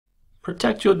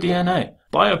Protect your DNA.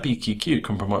 BioPQQ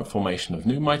can promote formation of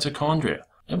new mitochondria.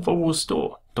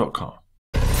 Infowarsstore.com.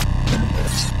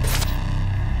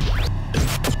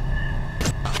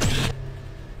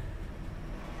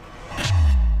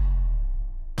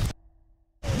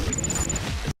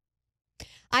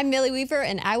 I'm Millie Weaver,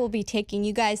 and I will be taking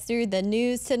you guys through the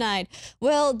news tonight.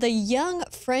 Well, the young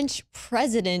French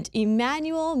president,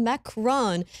 Emmanuel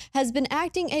Macron, has been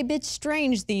acting a bit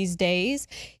strange these days.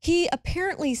 He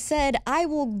apparently said, "I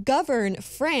will govern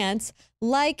France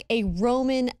like a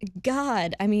Roman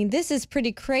god." I mean, this is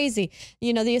pretty crazy.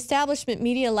 You know, the establishment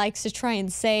media likes to try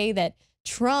and say that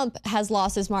Trump has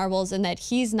lost his marbles and that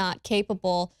he's not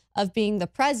capable of being the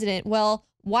president. Well,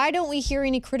 why don't we hear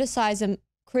any criticism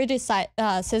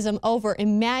over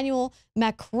Emmanuel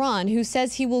Macron, who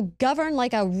says he will govern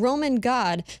like a Roman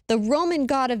god, the Roman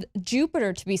god of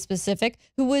Jupiter, to be specific,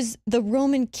 who was the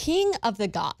Roman king of the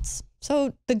gods.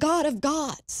 So the god of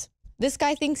gods. This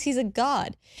guy thinks he's a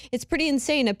god. It's pretty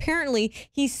insane. Apparently,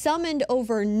 he summoned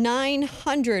over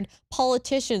 900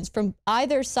 politicians from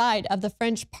either side of the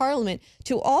French parliament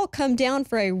to all come down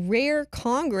for a rare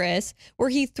Congress where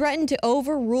he threatened to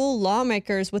overrule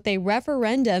lawmakers with a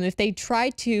referendum if they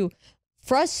tried to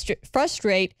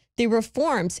frustrate the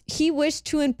reforms he wished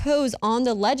to impose on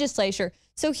the legislature.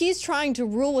 So he's trying to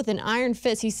rule with an iron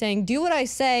fist. He's saying, do what I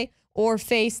say or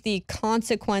face the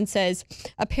consequences.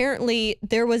 Apparently,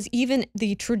 there was even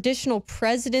the traditional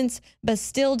President's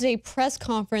Bastille Day press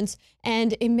conference,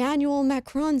 and Emmanuel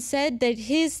Macron said that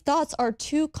his thoughts are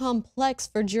too complex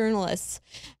for journalists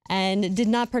and did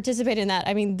not participate in that.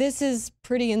 I mean, this is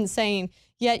pretty insane.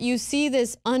 Yet you see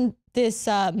this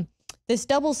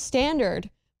double standard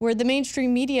where the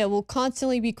mainstream media will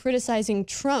constantly be criticizing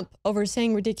Trump over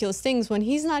saying ridiculous things when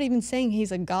he's not even saying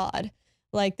he's a god,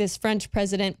 like this French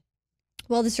president.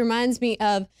 Well, this reminds me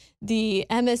of the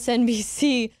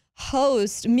MSNBC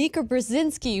host, Mika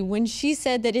Brzezinski, when she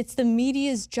said that it's the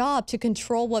media's job to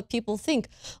control what people think,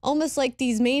 almost like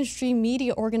these mainstream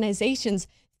media organizations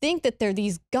think that they're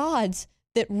these gods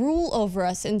that rule over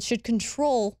us and should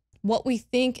control what we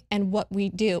think and what we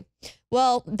do.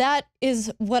 Well, that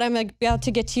is what I'm about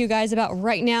to get to you guys about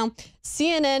right now.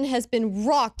 CNN has been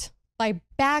rocked by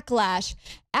backlash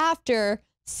after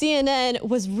CNN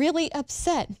was really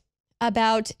upset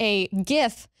about a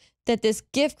GIF that this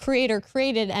GIF creator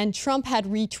created, and Trump had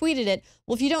retweeted it.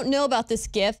 Well, if you don't know about this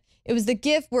GIF, it was the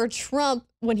GIF where Trump,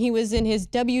 when he was in his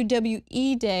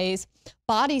WWE days,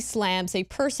 body slams a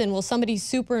person. Well, somebody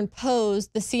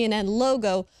superimposed the CNN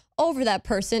logo over that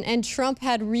person, and Trump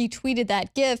had retweeted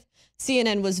that GIF.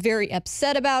 CNN was very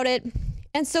upset about it.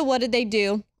 And so what did they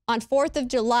do? On 4th of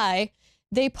July,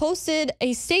 they posted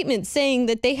a statement saying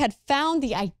that they had found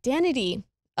the identity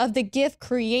of the GIF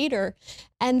creator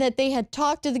and that they had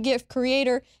talked to the GIF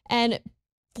creator and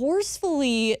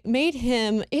forcefully made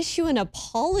him issue an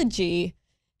apology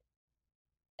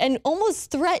and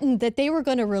almost threatened that they were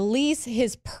going to release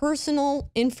his personal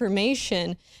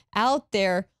information out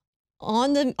there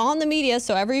on the media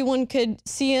so everyone could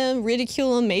see him,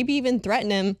 ridicule him, maybe even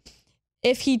threaten him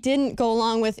if he didn't go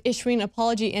along with issuing an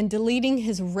apology and deleting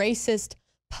his racist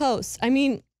posts. I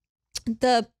mean,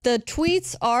 the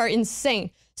tweets are insane.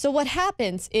 So what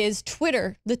happens is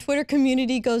the Twitter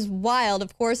community goes wild.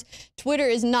 Of course, Twitter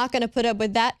is not going to put up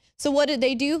with that. So what did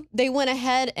they do? They went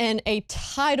ahead and a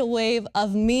tidal wave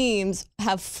of memes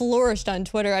have flourished on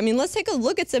Twitter. I mean, let's take a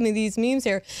look at some of these memes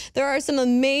here. There are some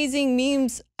amazing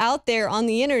memes out there on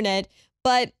the internet,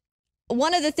 but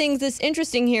one of the things that's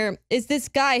interesting here is this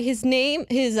guy, his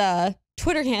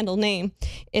Twitter handle name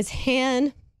is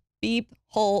Han Beep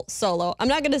Hole Solo. I'm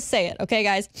not going to say it, okay,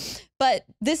 guys? But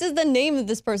this is the name of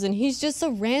this person. He's just a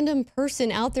random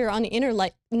person out there on the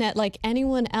internet like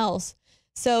anyone else.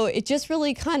 So it just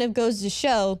really kind of goes to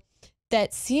show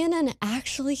that CNN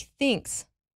actually thinks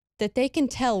that they can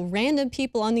tell random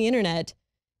people on the internet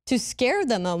to scare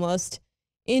them almost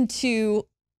into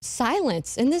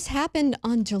silence. And this happened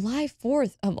on July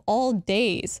 4th of all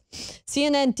days.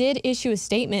 CNN did issue a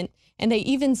statement, and they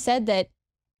even said that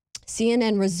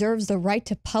CNN reserves the right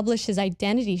to publish his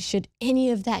identity should any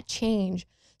of that change.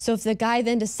 So if the guy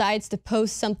then decides to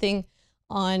post something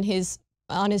on his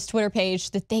Twitter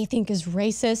page that they think is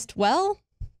racist, well,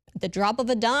 at the drop of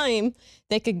a dime,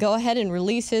 they could go ahead and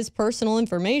release his personal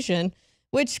information,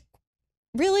 which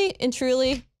really and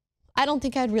truly, I don't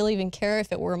think I'd really even care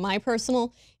if it were my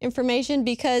personal information,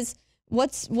 because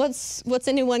what's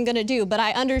anyone going to do? But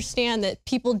I understand that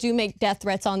people do make death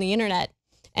threats on the internet.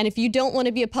 And if you don't want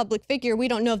to be a public figure, we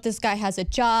don't know if this guy has a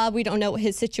job. We don't know what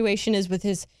his situation is with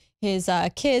his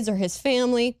kids or his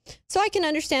family. So I can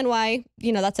understand why,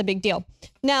 that's a big deal.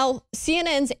 Now,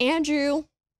 CNN's Andrew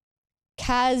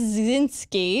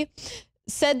Kaczynski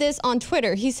said this on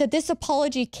Twitter. He said this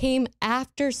apology came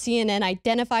after CNN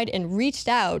identified and reached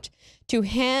out to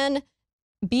Han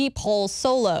B-Pol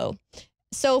Solo.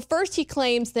 So first he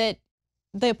claims that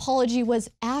the apology was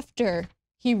after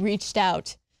he reached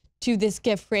out to this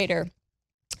gift creator.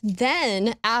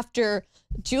 Then after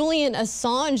Julian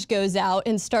Assange goes out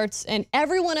and starts, and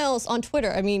everyone else on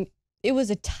Twitter, I mean, it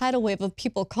was a tidal wave of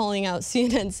people calling out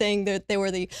CNN saying that they were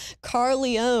the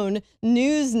Carleone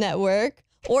news network,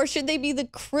 or should they be the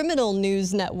criminal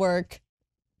news network?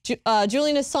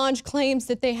 Julian Assange claims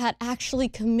that they had actually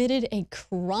committed a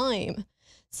crime,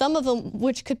 some of them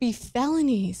which could be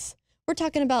felonies. We're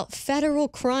talking about federal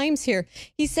crimes here.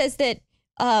 He says that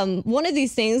one of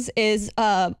these things is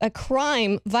a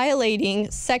crime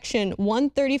violating section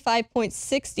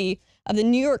 135.60 of the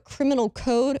New York Criminal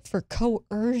Code for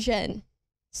coercion.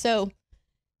 So,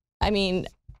 I mean,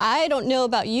 I don't know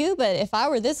about you, but if I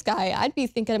were this guy, I'd be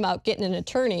thinking about getting an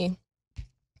attorney,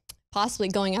 possibly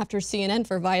going after CNN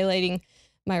for violating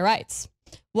my rights.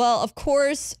 Well, of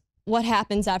course, what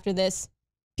happens after this?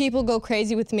 People go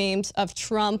crazy with memes of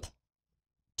Trump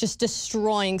just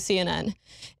destroying CNN,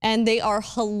 and they are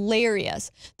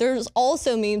hilarious. There's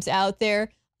also memes out there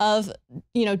of,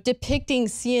 you know, depicting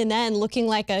CNN looking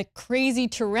like a crazy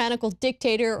tyrannical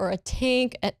dictator or a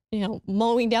tank at, you know,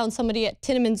 mowing down somebody at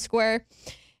Tiananmen Square.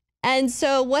 And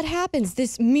so what happens?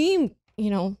 This meme, you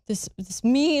know, this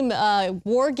meme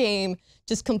war game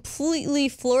just completely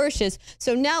flourishes.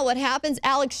 So now what happens?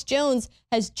 Alex Jones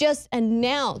has just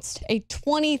announced a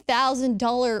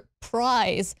 $20,000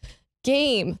 prize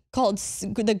game called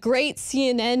The Great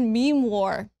CNN Meme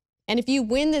War. And if you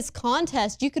win this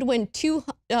contest, you could win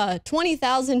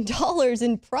 $20,000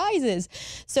 in prizes.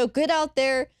 So get out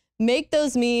there, make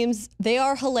those memes. They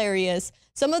are hilarious.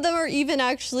 Some of them are even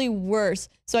actually worse.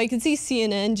 So I can see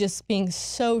CNN just being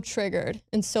so triggered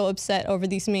and so upset over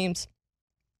these memes.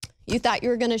 You thought you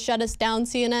were going to shut us down,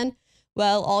 CNN?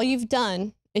 Well, all you've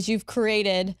done is you've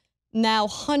created now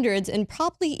hundreds and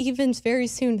probably even very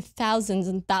soon thousands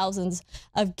and thousands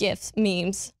of GIFs,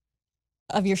 memes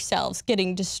of yourselves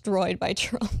getting destroyed by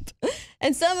Trump.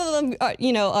 And some of them are,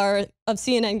 you know, are of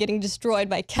CNN getting destroyed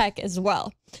by Keck as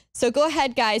well. So go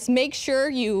ahead, guys, make sure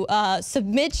you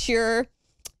submit your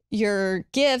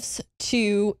GIFs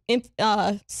to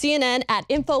CNN at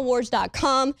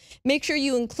Infowars.com. Make sure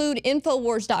you include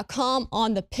Infowars.com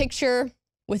on the picture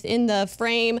within the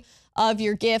frame of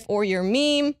your GIF or your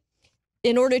meme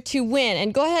in order to win.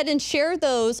 And go ahead and share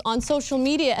those on social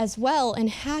media as well, and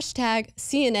hashtag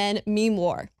CNN Meme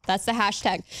War. That's the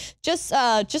hashtag.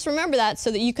 Just remember that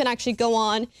so that you can actually go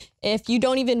on if you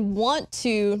don't even want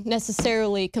to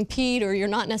necessarily compete, or you're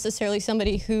not necessarily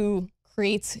somebody who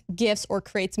creates GIFs or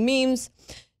creates memes.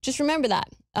 Just remember that.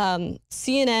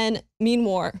 CNN Meme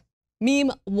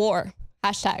War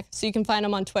hashtag. So you can find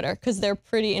them on Twitter because they're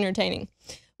pretty entertaining.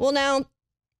 Well, now,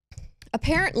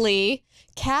 apparently,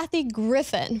 Kathy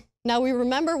Griffin. Now, we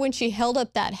remember when she held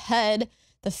up that head,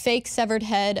 the fake severed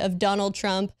head of Donald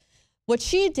Trump. What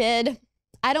she did,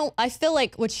 I feel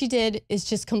like what she did is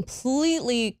just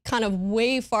completely kind of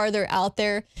way farther out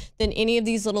there than any of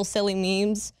these little silly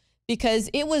memes, because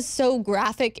it was so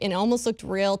graphic and almost looked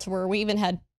real to where we even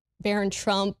had Barron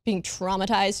Trump being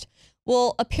traumatized.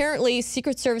 Well, apparently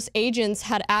Secret Service agents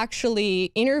had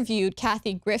actually interviewed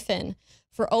Kathy Griffin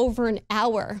for over an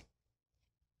hour,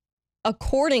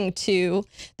 according to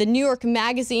the New York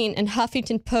Magazine and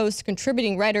Huffington Post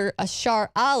contributing writer Ashar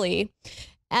Ali.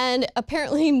 And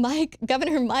apparently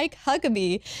Governor Mike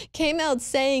Huckabee came out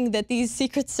saying that these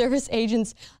Secret Service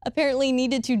agents apparently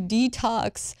needed to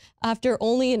detox after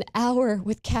only an hour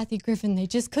with Kathy Griffin. They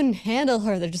just couldn't handle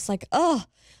her. They're just like, oh,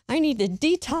 I need to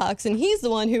detox. And he's the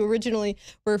one who originally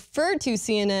referred to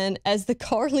CNN as the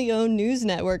Carleone News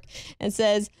Network and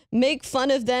says, make fun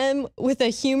of them with a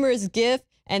humorous GIF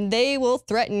and they will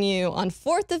threaten you on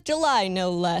 4th of July,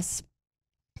 no less.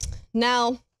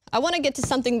 Now, I want to get to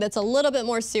something that's a little bit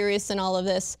more serious than all of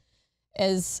this,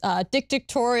 as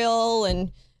dictatorial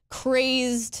and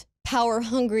crazed,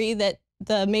 power-hungry that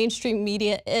the mainstream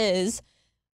media is.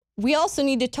 We also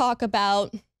need to talk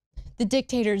about the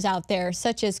dictators out there,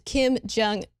 such as Kim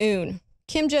Jong-un.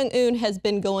 Kim Jong-un has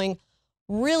been going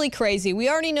really crazy. We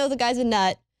already know the guy's a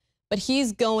nut, but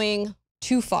he's going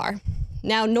too far.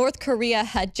 Now, North Korea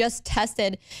had just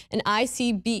tested an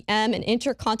ICBM, an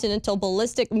intercontinental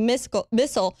ballistic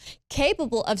missile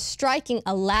capable of striking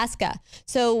Alaska.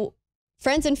 So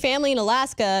friends and family in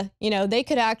Alaska, you know, they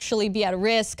could actually be at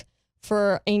risk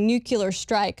for a nuclear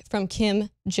strike from Kim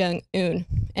Jong-un.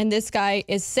 And this guy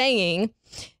is saying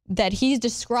that he's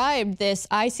described this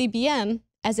ICBM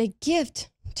as a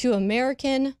gift to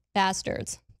American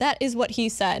bastards. That is what he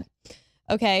said.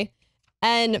 Okay.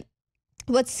 And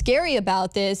what's scary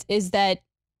about this is that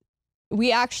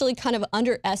we actually kind of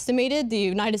underestimated, the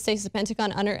United States, the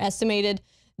Pentagon underestimated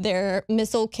their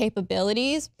missile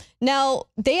capabilities. Now,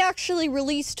 they actually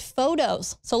released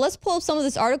photos. So let's pull up some of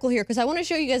this article here because I want to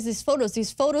show you guys these photos.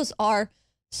 These photos are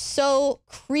so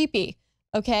creepy,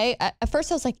 okay? At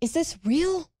first I was like, is this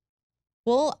real?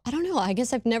 Well, I don't know. I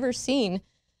guess I've never seen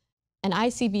an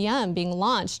ICBM being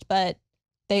launched, but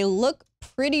they look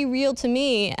pretty real to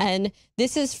me. And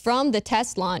this is from the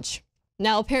test launch.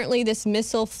 Now, apparently this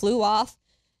missile flew off,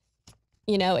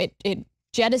 you know, it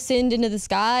jettisoned into the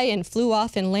sky and flew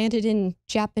off and landed in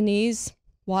Japanese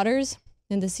waters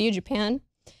in the Sea of Japan.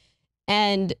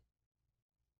 And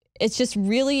it's just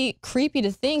really creepy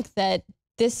to think that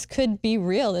this could be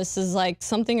real. This is like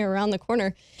something around the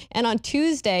corner. And on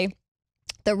Tuesday,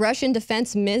 the Russian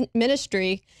Defense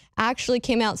Ministry actually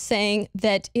came out saying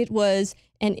that it was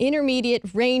an intermediate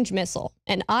range missile,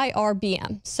 an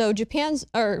IRBM. So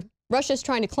Russia's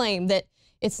trying to claim that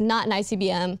it's not an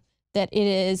ICBM, that it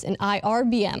is an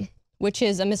IRBM, which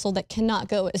is a missile that cannot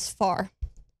go as far.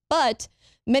 But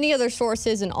many other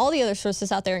sources and all the other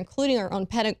sources out there, including our own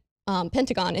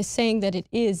Pentagon, is saying that it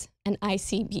is an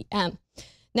ICBM.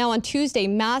 Now on Tuesday,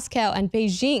 Moscow and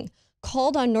Beijing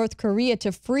called on North Korea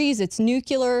to freeze its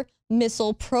nuclear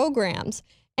missile programs.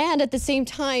 And at the same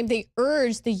time, they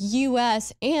urged the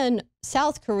US and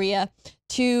South Korea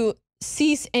to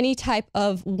cease any type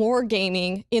of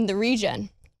wargaming in the region.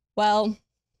 Well,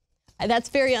 that's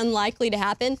very unlikely to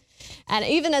happen. And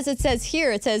even as it says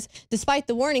here, it says, despite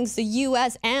the warnings, the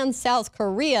US and South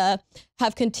Korea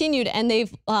have continued and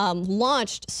they've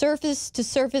launched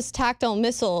surface-to-surface tactile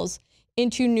missiles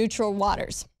into neutral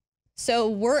waters. So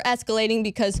we're escalating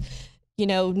because, you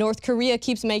know, North Korea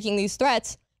keeps making these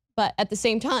threats, but at the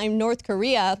same time, North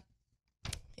Korea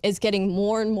is getting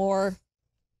more and more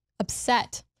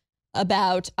upset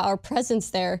about our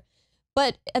presence there.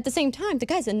 But at the same time, the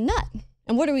guy's a nut.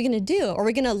 And what are we going to do? Are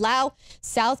we going to allow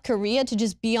South Korea to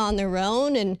just be on their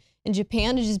own and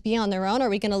Japan to just be on their own? Are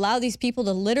we going to allow these people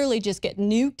to literally just get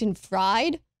nuked and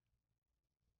fried?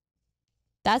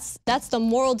 That's the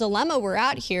moral dilemma we're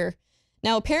at here.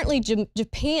 Now, apparently,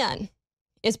 Japan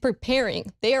is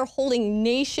preparing. They are holding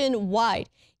nationwide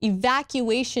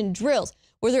evacuation drills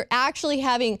where they're actually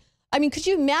having, I mean, could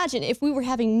you imagine if we were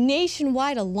having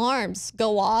nationwide alarms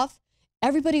go off?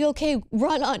 Everybody, okay,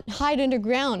 run on, hide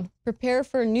underground, prepare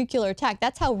for a nuclear attack.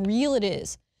 That's how real it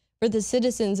is for the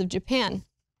citizens of Japan.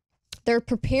 They're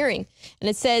preparing. And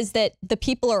it says that the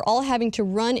people are all having to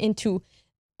run into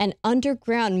an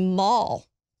underground mall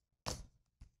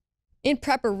in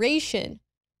preparation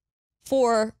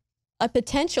for a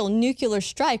potential nuclear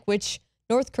strike, which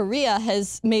North Korea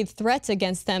has made threats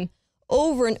against them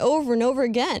over and over and over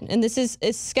again. And this is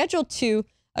scheduled to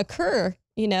occur,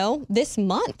 you know, this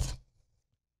month.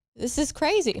 This is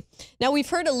crazy. Now, we've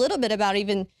heard a little bit about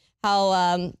even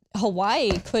how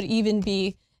Hawaii could even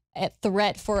be a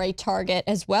threat for a target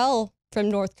as well from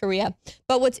North Korea.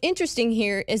 But what's interesting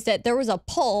here is that there was a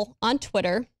poll on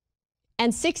Twitter,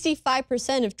 and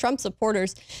 65% of Trump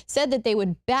supporters said that they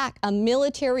would back a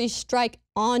military strike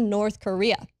on North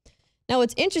Korea. Now,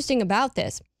 what's interesting about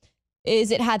this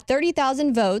is it had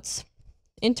 30,000 votes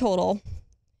in total,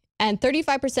 and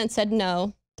 35% said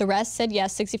no. The rest said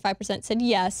yes, 65% said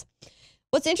yes.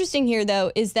 What's interesting here,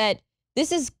 though, is that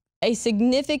this is a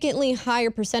significantly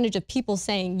higher percentage of people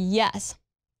saying yes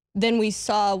than we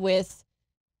saw with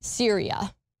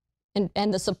Syria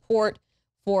and the support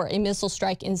for a missile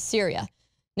strike in Syria.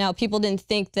 Now, people didn't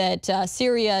think that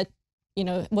Syria, you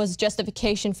know, was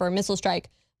justification for a missile strike,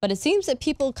 but it seems that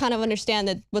people kind of understand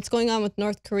that what's going on with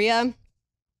North Korea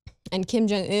and Kim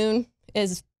Jong-un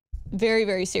is very,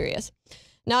 very serious.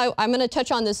 Now, I'm going to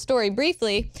touch on this story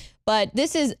briefly, but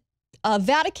this is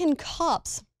Vatican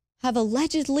cops have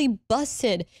allegedly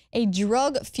busted a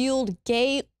drug-fueled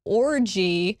gay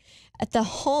orgy at the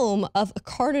home of a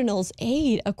cardinal's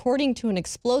aide, according to an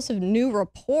explosive new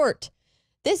report.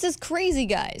 This is crazy,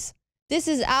 guys. This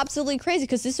is absolutely crazy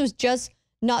because this was just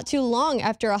not too long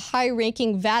after a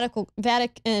high-ranking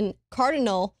Vatican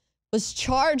cardinal was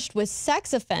charged with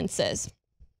sex offenses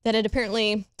that had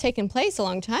apparently taken place a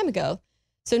long time ago.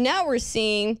 So now we're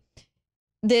seeing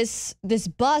this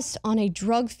bust on a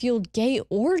drug-fueled gay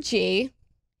orgy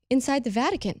inside the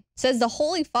Vatican. It says the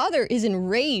Holy Father is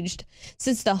enraged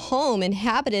since the home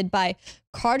inhabited by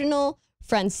Cardinal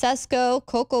Francesco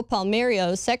Coco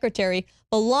Palmerio's secretary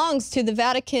belongs to the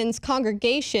Vatican's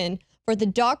Congregation for the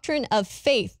Doctrine of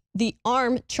Faith, the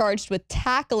arm charged with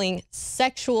tackling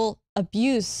sexual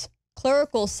abuse,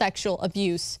 clerical sexual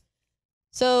abuse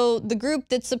So the group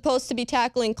that's supposed to be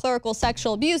tackling clerical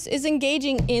sexual abuse is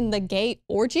engaging in the gay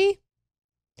orgy.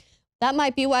 That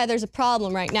might be why there's a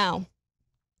problem right now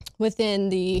within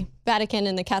the Vatican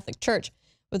and the Catholic Church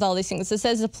with all these things. It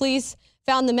says the police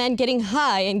found the men getting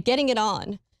high and getting it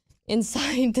on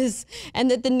inside this, and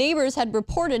that the neighbors had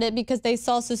reported it because they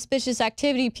saw suspicious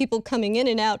activity, people coming in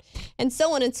and out, and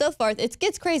so on and so forth. It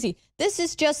gets crazy. This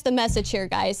is just the message here,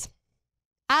 guys.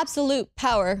 Absolute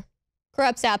power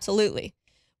corrupts absolutely.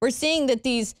 We're seeing that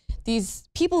these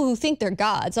people who think they're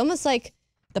gods, almost like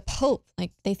the Pope,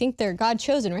 like they think they're God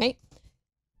chosen, right?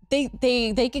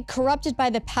 They get corrupted by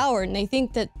the power, and they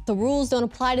think that the rules don't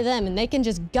apply to them and they can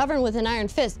just govern with an iron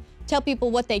fist, tell people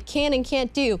what they can and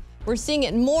can't do. We're seeing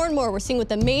it more and more. We're seeing it with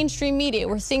the mainstream media.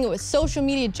 We're seeing it with social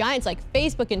media giants like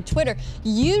Facebook and Twitter,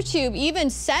 YouTube even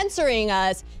censoring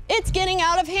us. It's getting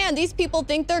out of hand. These people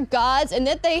think they're gods and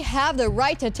that they have the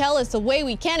right to tell us the way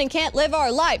we can and can't live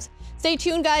our lives. Stay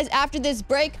tuned, guys. After this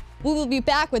break, we will be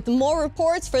back with more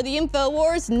reports for the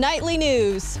Infowars Nightly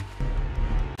News.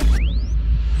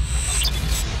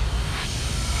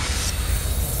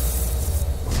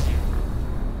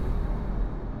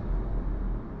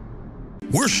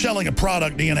 We're selling a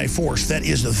product, DNA Force, that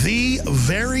is the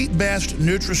very best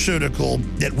nutraceutical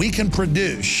that we can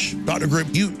produce. Dr. Group,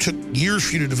 you took years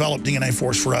for you to develop DNA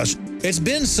Force for us. It's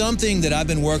been something that I've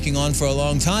been working on for a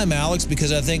long time, Alex,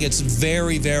 because I think it's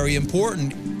very, very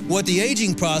important. What the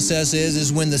aging process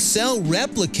is when the cell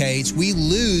replicates, we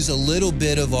lose a little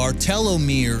bit of our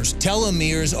telomeres.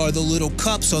 Telomeres are the little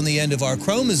cups on the end of our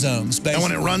chromosomes. And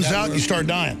when it runs out, you start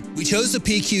dying. We chose the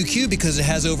PQQ because it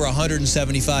has over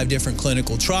 175 different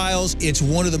clinical trials. It's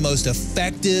one of the most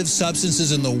effective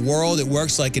substances in the world. It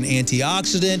works like an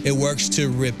antioxidant. It works to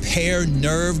repair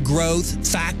nerve growth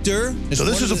factor. So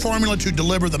this is a formula to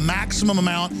deliver the maximum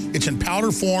amount. It's in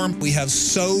powder form. We have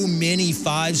so many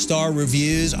 5-star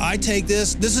reviews. I take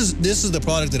this. This is the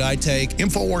product that I take.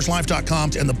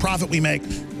 Infowarslife.com, and the profit we make,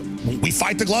 we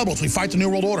fight the globals. We fight the New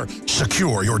World Order.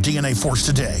 Secure your DNA Force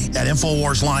today at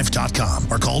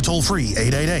Infowarslife.com or call toll-free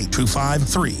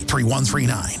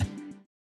 888-253-3139.